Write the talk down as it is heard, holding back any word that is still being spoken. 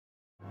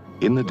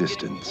In the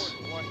distance,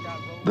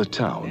 the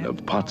town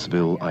of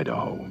Pottsville,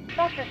 Idaho.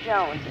 Dr.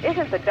 Jones,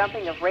 isn't the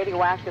dumping of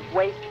radioactive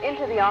waste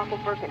into the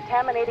aquifer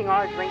contaminating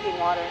our drinking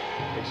water?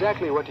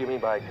 Exactly what do you mean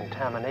by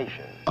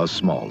contamination? A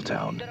small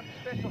town,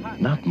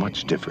 not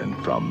much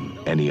different from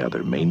any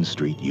other Main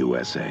Street,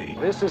 USA.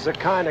 This is the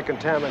kind of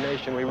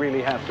contamination we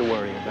really have to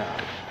worry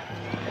about.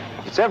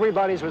 It's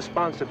everybody's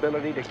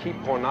responsibility to keep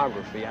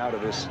pornography out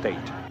of this state.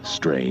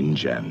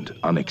 Strange and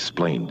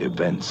unexplained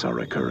events are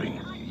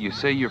occurring. You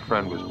say your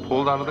friend was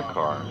pulled out of the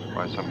car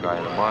by some guy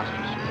in a monster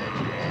suit.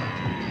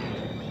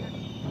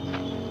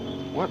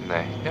 What in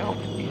the hell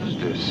is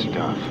this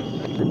stuff?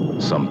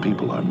 Some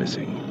people are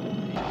missing.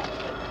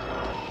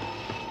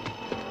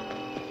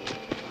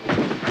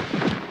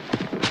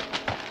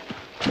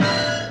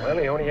 Well,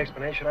 the only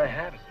explanation I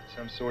have is it's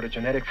some sort of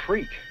genetic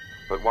freak.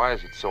 But why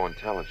is it so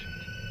intelligent?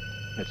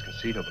 It's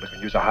conceivable it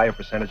can use a higher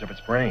percentage of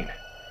its brain,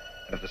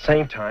 and at the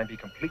same time be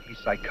completely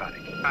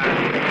psychotic.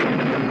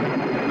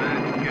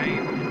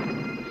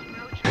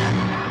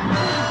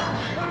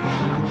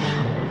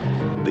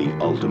 The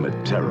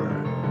ultimate terror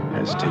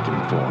has taken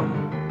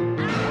form,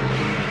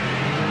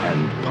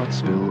 and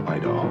Pottsville,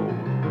 Idaho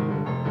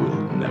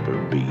will never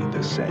be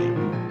the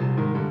same.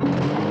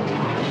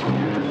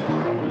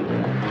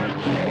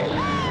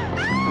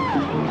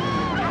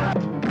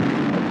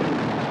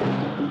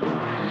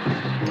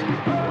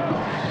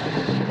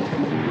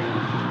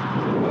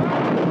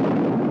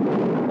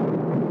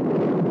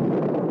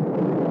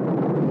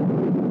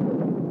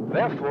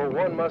 Therefore,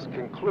 one must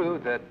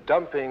conclude that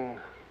dumping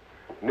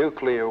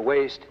nuclear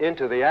waste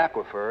into the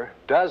aquifer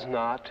does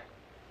not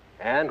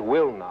and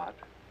will not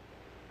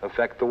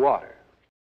affect the water.